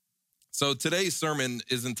So today's sermon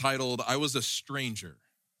is entitled, I Was a Stranger,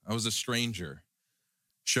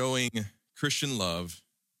 showing Christian love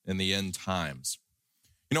in the end times.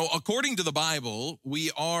 You know, according to the Bible,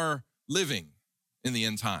 we are living in the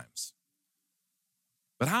end times.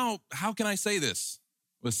 But how can I say this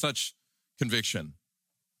with such conviction?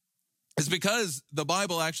 It's because the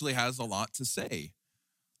Bible actually has a lot to say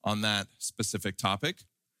on that specific topic.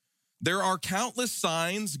 There are countless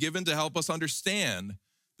signs given to help us understand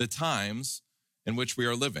the times in which we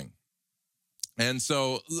are living. And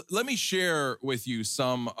so let me share with you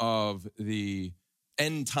some of the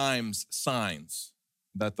end times signs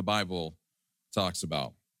that the Bible talks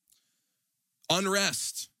about.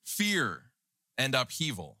 Unrest, fear, and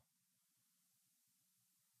upheaval.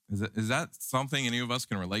 Is that something any of us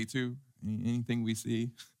can relate to? Anything we see?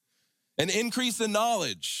 An increase in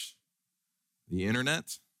knowledge. The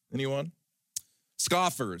internet, anyone?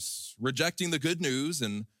 Scoffers, rejecting the good news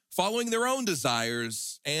and following their own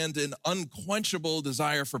desires, and an unquenchable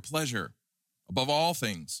desire for pleasure above all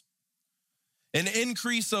things. An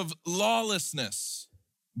increase of lawlessness,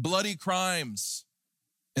 bloody crimes,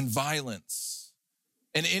 and violence.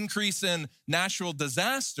 An increase in natural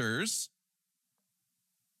disasters,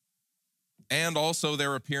 and also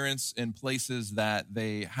their appearance in places that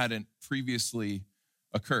they hadn't previously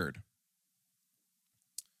occurred.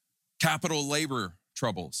 Capital labor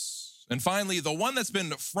troubles. And finally, the one that's been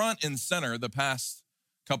front and center the past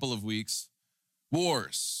couple of weeks,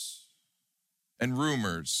 wars and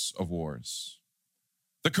rumors of wars.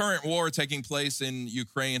 The current war taking place in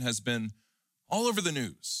Ukraine has been all over the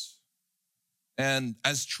news. And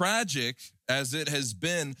as tragic as it has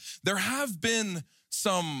been, there have been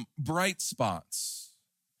some bright spots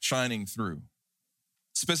shining through.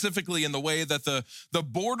 Specifically in the way that the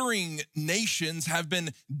bordering nations have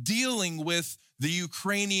been dealing with the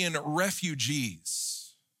Ukrainian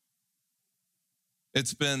refugees.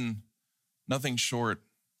 It's been nothing short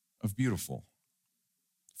of beautiful.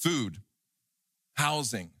 Food,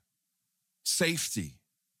 housing, safety,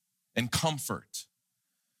 and comfort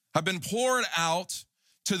have been poured out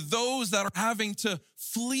to those that are having to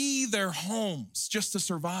flee their homes just to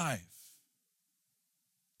survive,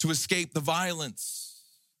 to escape the violence,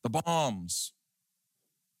 the bombs.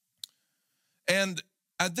 And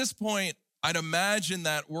at this point, I'd imagine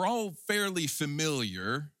that we're all fairly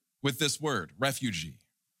familiar with this word, refugee.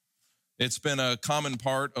 It's been a common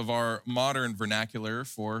part of our modern vernacular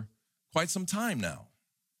for quite some time now.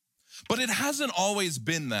 But it hasn't always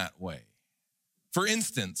been that way. For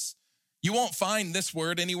instance, you won't find this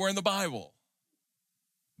word anywhere in the Bible.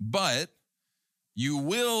 But you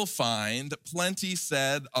will find plenty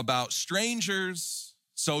said about strangers,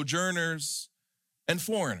 sojourners, and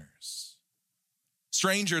foreigners.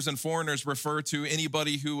 Strangers and foreigners refer to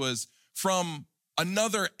anybody who was from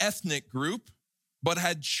another ethnic group, but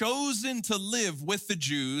had chosen to live with the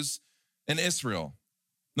Jews in Israel.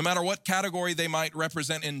 No matter what category they might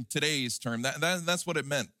represent in today's term, that's what it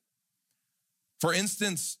meant. For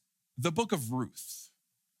instance, the book of Ruth.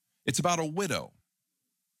 It's about a widow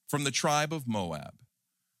from the tribe of Moab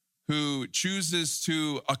who chooses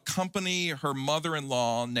to accompany her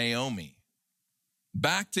mother-in-law, Naomi,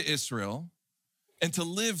 back to Israel and to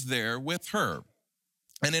live there with her.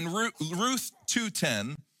 And in Ruth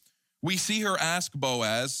 2:10, we see her ask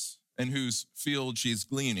Boaz, in whose field she's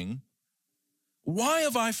gleaning, "Why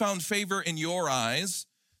have I found favor in your eyes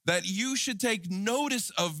that you should take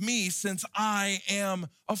notice of me since I am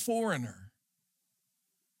a foreigner?"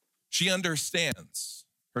 She understands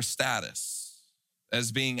her status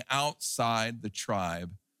as being outside the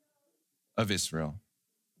tribe of Israel.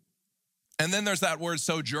 And then there's that word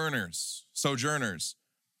sojourners.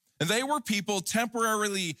 And they were people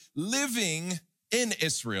temporarily living in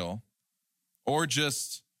Israel or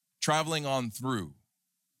just traveling on through,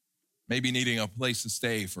 maybe needing a place to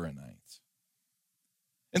stay for a night.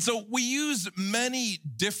 And so we use many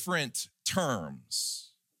different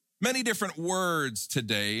terms, many different words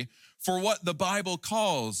today for what the Bible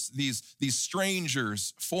calls these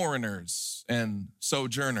strangers, foreigners, and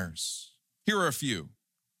sojourners. Here are a few: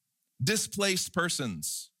 displaced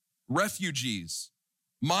persons, refugees,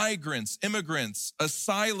 migrants, immigrants,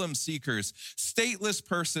 asylum seekers, stateless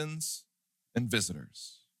persons, and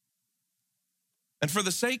visitors. And for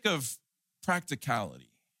the sake of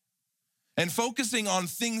practicality and focusing on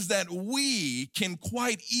things that we can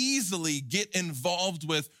quite easily get involved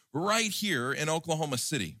with right here in Oklahoma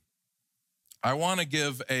City, I want to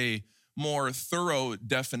give a more thorough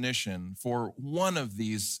definition for one of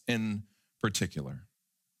these in particular.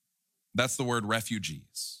 That's the word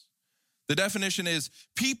refugees. The definition is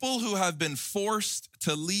people who have been forced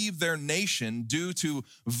to leave their nation due to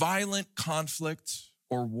violent conflict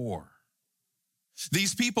or war.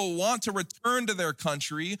 These people want to return to their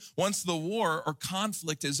country once the war or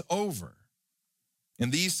conflict is over.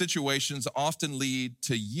 And these situations often lead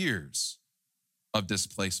to years of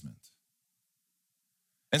displacement.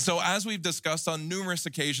 And so, as we've discussed on numerous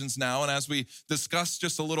occasions now, and as we discussed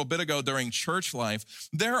just a little bit ago during church life,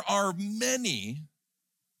 there are many,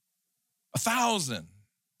 1,000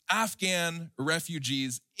 Afghan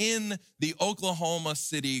refugees in the Oklahoma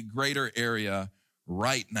City greater area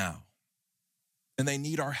right now. And they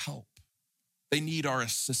need our help. They need our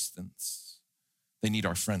assistance. They need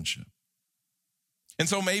our friendship. And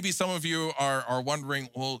so maybe some of you are wondering,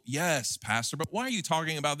 well, yes, Pastor, but why are you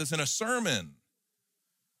talking about this in a sermon?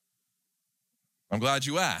 I'm glad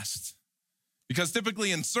you asked. Because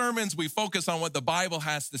typically in sermons, we focus on what the Bible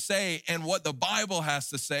has to say, and what the Bible has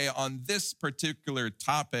to say on this particular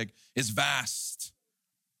topic is vast.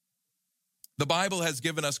 The Bible has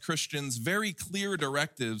given us Christians very clear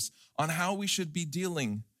directives on how we should be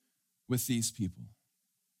dealing with these people.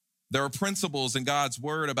 There are principles in God's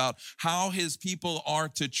word about how his people are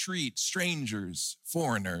to treat strangers,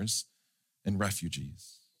 foreigners, and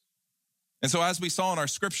refugees. And so as we saw in our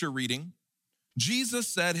scripture reading, Jesus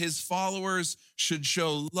said his followers should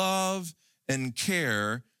show love and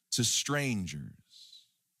care to strangers.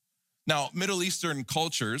 Now, Middle Eastern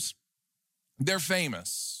cultures, they're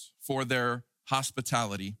famous for their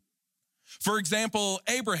hospitality. For example,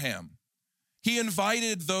 Abraham, he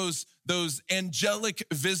invited those angelic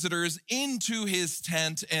visitors into his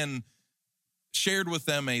tent and shared with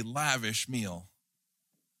them a lavish meal.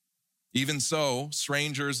 Even so,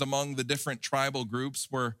 strangers among the different tribal groups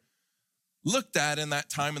were looked at in that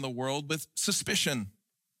time in the world with suspicion,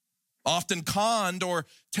 often conned or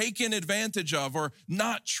taken advantage of or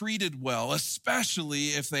not treated well, especially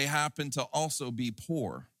if they happen to also be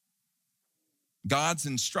poor. God's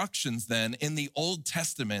instructions then in the Old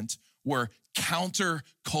Testament were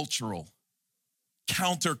countercultural.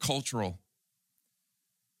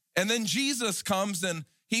 And then Jesus comes and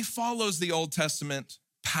he follows the Old Testament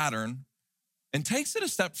pattern and takes it a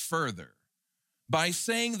step further by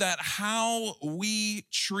saying that how we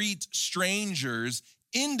treat strangers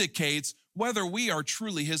indicates whether we are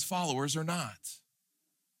truly his followers or not.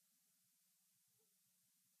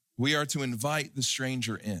 We are to invite the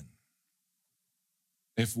stranger in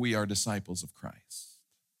if we are disciples of Christ.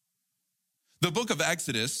 The book of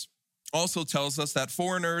Exodus also tells us that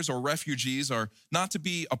foreigners or refugees are not to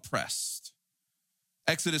be oppressed.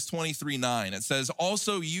 Exodus 23:9, it says,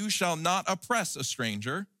 "Also you shall not oppress a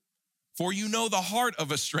stranger, for you know the heart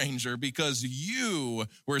of a stranger, because you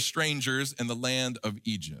were strangers in the land of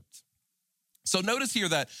Egypt." So notice here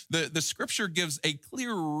that the scripture gives a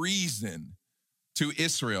clear reason to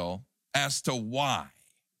Israel as to why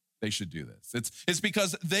they should do this. It's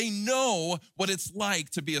because they know what it's like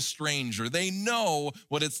to be a stranger. They know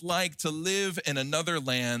what it's like to live in another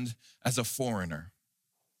land as a foreigner.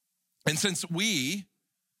 And since we,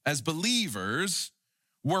 as believers,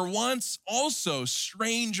 were once also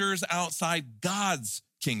strangers outside God's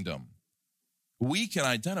kingdom, we can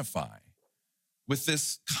identify with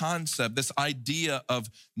this concept, this idea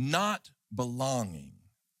of not belonging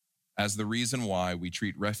as the reason why we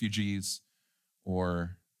treat refugees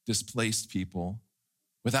or displaced people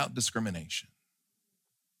without discrimination.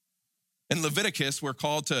 In Leviticus, we're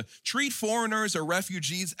called to treat foreigners or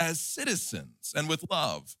refugees as citizens and with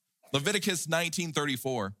love. Leviticus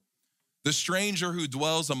 19:34, "The stranger who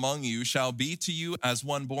dwells among you shall be to you as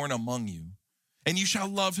one born among you, and you shall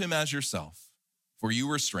love him as yourself, for you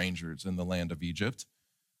were strangers in the land of Egypt.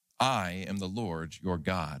 I am the Lord your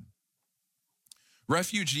God."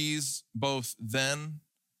 Refugees, both then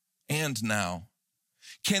and now,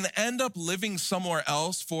 can end up living somewhere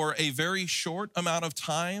else for a very short amount of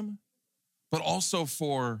time, but also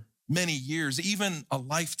for many years, even a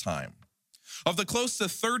lifetime. Of the close to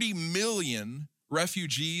 30 million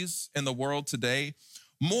refugees in the world today,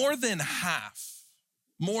 more than half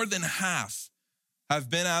have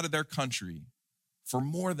been out of their country for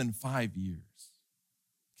more than 5 years.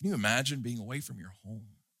 Can you imagine being away from your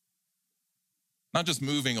home? Not just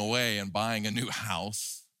moving away and buying a new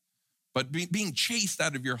house, but being chased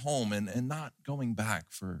out of your home and not going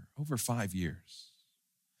back for over 5 years.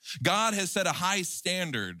 God has set a high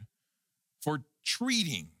standard for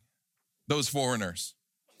treating those foreigners.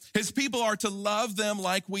 His people are to love them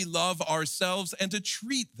like we love ourselves and to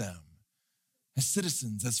treat them as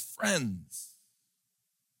citizens, as friends.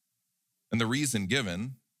 And the reason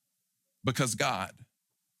given, because God,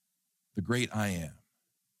 the great I am,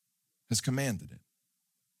 has commanded it.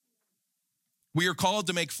 We are called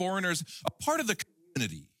to make foreigners a part of the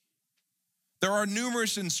community. There are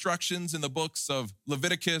numerous instructions in the books of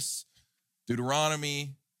Leviticus,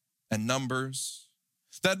 Deuteronomy, and Numbers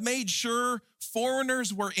that made sure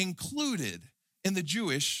foreigners were included in the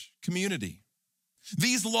Jewish community.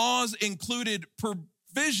 These laws included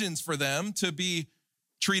provisions for them to be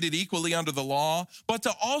treated equally under the law, but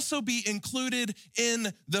to also be included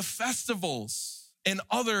in the festivals and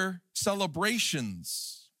other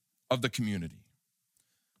celebrations of the community.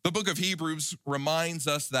 The book of Hebrews reminds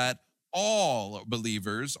us that all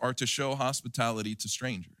believers are to show hospitality to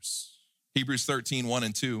strangers. Hebrews 13, 1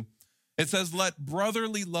 and 2. It says, let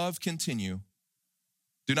brotherly love continue.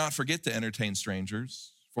 Do not forget to entertain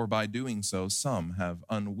strangers, for by doing so, some have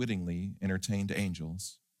unwittingly entertained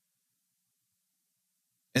angels.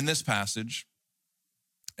 In this passage,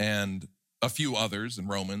 and a few others in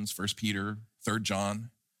Romans, 1 Peter, 3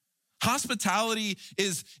 John, hospitality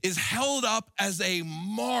is held up as a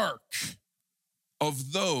mark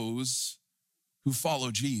of those who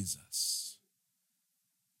follow Jesus.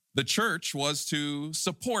 The church was to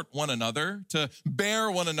support one another, to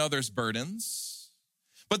bear one another's burdens,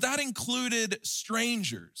 but that included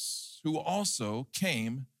strangers who also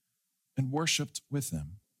came and worshiped with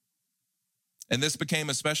them. And this became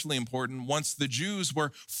especially important once the Jews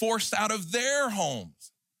were forced out of their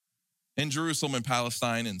homes in Jerusalem and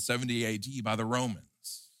Palestine in 70 AD by the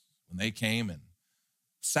Romans, when they came and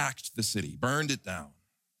sacked the city, burned it down.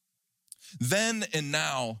 Then and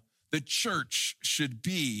now, the church should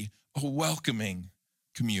be a welcoming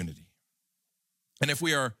community. And if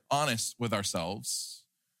we are honest with ourselves,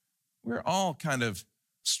 we're all kind of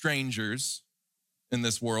strangers in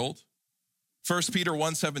this world. 1 Peter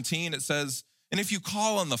 1:17, it says, and if you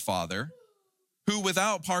call on the Father, who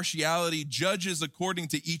without partiality judges according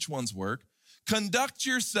to each one's work, conduct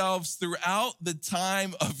yourselves throughout the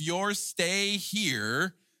time of your stay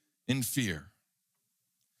here in fear.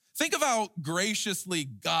 Think of how graciously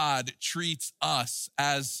God treats us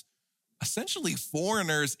as essentially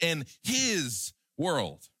foreigners in his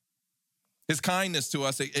world. His kindness to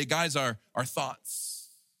us, it guides our thoughts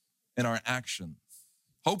and our actions,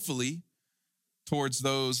 hopefully towards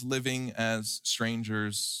those living as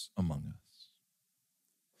strangers among us.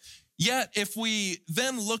 Yet, if we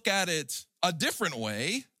then look at it a different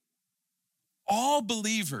way, all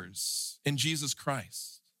believers in Jesus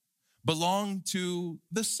Christ belong to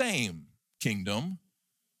the same kingdom,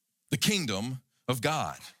 the kingdom of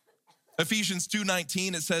God. Ephesians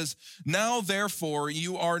 2:19, it says, now therefore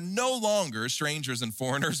you are no longer strangers and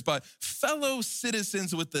foreigners, but fellow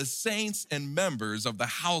citizens with the saints and members of the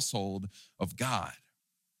household of God.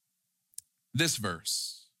 This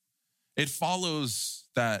verse, it follows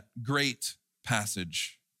that great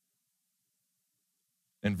passage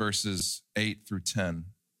in verses 8 through 10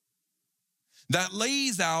 that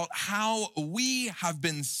lays out how we have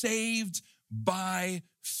been saved by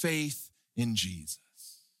faith in Jesus.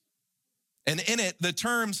 And in it, the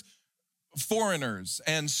terms foreigners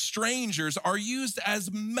and strangers are used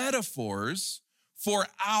as metaphors for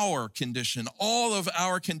our condition, all of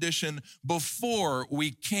our condition before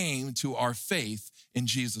we came to our faith in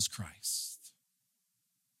Jesus Christ.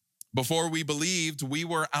 Before we believed, we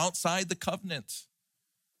were outside the covenant,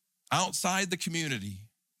 outside the community,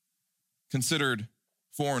 considered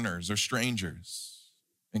foreigners or strangers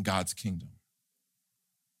in God's kingdom.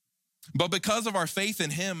 But because of our faith in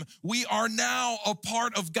him, we are now a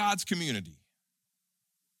part of God's community.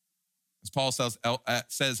 As Paul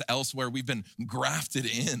says elsewhere, we've been grafted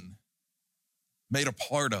in, made a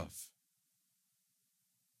part of.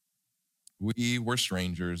 We were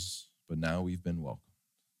strangers, but now we've been welcomed.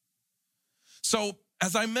 So,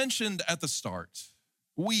 as I mentioned at the start,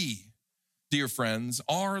 we, dear friends,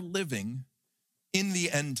 are living in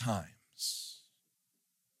the end times.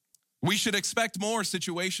 We should expect more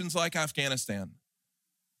situations like Afghanistan,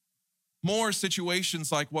 more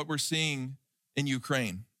situations like what we're seeing in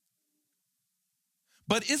Ukraine.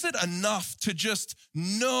 But is it enough to just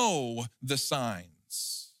know the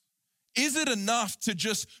signs? Is it enough to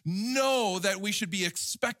just know that we should be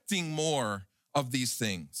expecting more of these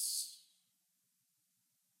things?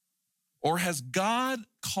 Or has God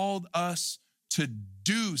called us to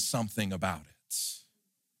do something about it?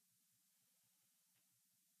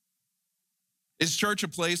 Is church a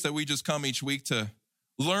place that we just come each week to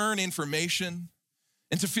learn information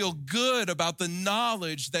and to feel good about the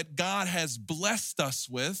knowledge that God has blessed us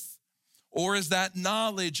with? Or is that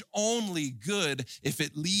knowledge only good if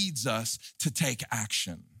it leads us to take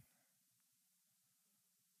action?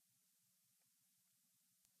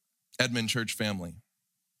 Edmond Church family,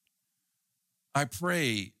 I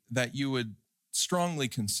pray that you would strongly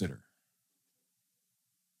consider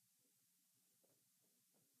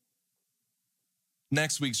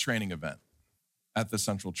next week's training event at the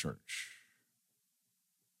Central Church.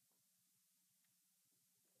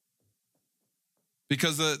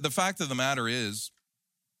 Because the fact of the matter is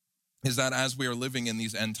that as we are living in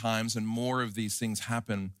these end times and more of these things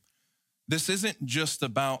happen, this isn't just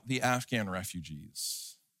about the Afghan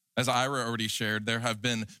refugees. As Ira already shared, there have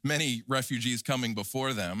been many refugees coming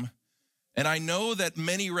before them. And I know that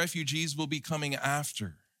many refugees will be coming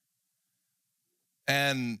after.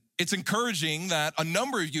 And it's encouraging that a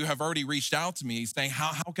number of you have already reached out to me saying,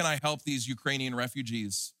 how can I help these Ukrainian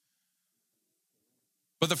refugees?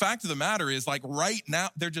 But the fact of the matter is, like right now,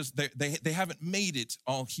 they haven't made it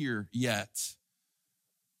all here yet.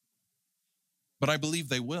 But I believe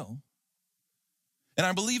they will. And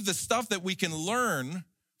I believe the stuff that we can learn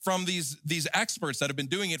from these experts that have been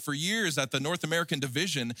doing it for years at the North American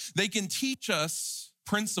Division, they can teach us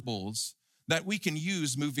principles that we can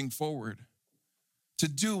use moving forward to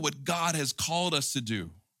do what God has called us to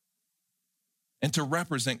do and to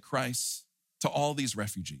represent Christ to all these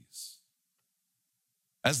refugees.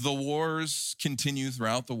 As the wars continue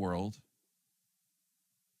throughout the world,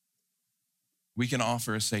 we can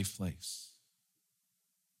offer a safe place.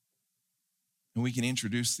 And we can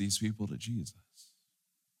introduce these people to Jesus.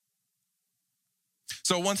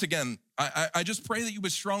 So once again, I just pray that you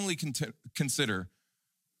would strongly consider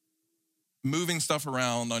moving stuff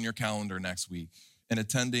around on your calendar next week and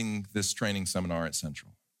attending this training seminar at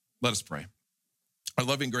Central. Let us pray. Our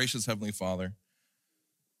loving, gracious Heavenly Father,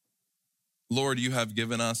 Lord, you have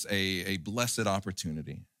given us a blessed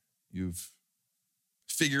opportunity. You've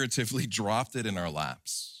figuratively dropped it in our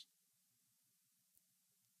laps.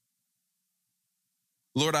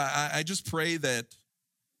 Lord, I just pray that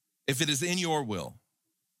if it is in your will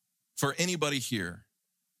for anybody here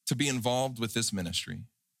to be involved with this ministry,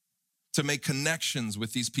 to make connections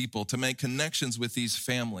with these people, to make connections with these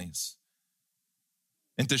families,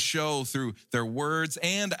 and to show through their words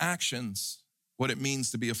and actions what it means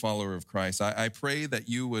to be a follower of Christ, I pray that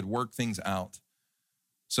you would work things out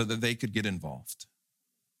so that they could get involved.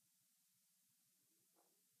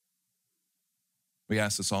 We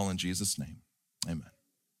ask this all in Jesus' name. Amen.